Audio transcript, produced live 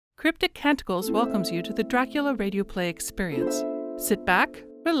Cryptic Canticles welcomes you to the Dracula Radio Play experience. Sit back,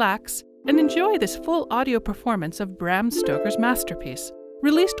 relax, and enjoy this full audio performance of Bram Stoker's masterpiece,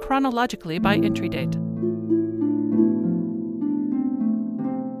 released chronologically by entry date.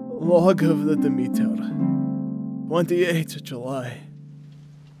 Log of the Demeter, 28th July.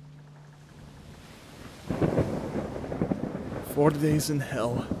 4 days in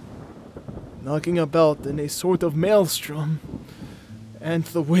hell, knocking about in a sort of maelstrom, and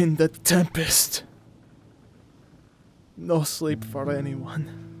the wind a tempest. No sleep for anyone.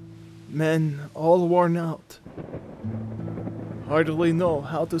 Men all worn out. Hardly know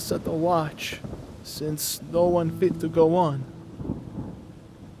how to set a watch, since no one fit to go on.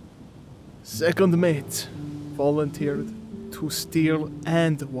 Second mate volunteered to steer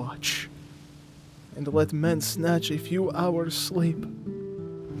and watch, and let men snatch a few hours' sleep.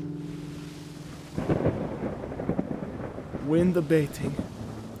 Wind abating.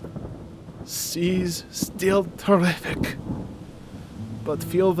 Seas still terrific, but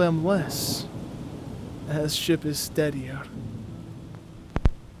feel them less as ship is steadier.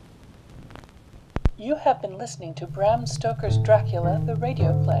 You have been listening to Bram Stoker's Dracula, the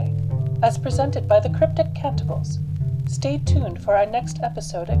radio play, as presented by the Cryptic Canticles. Stay tuned for our next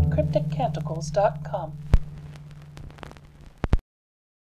episode at crypticcanticles.com.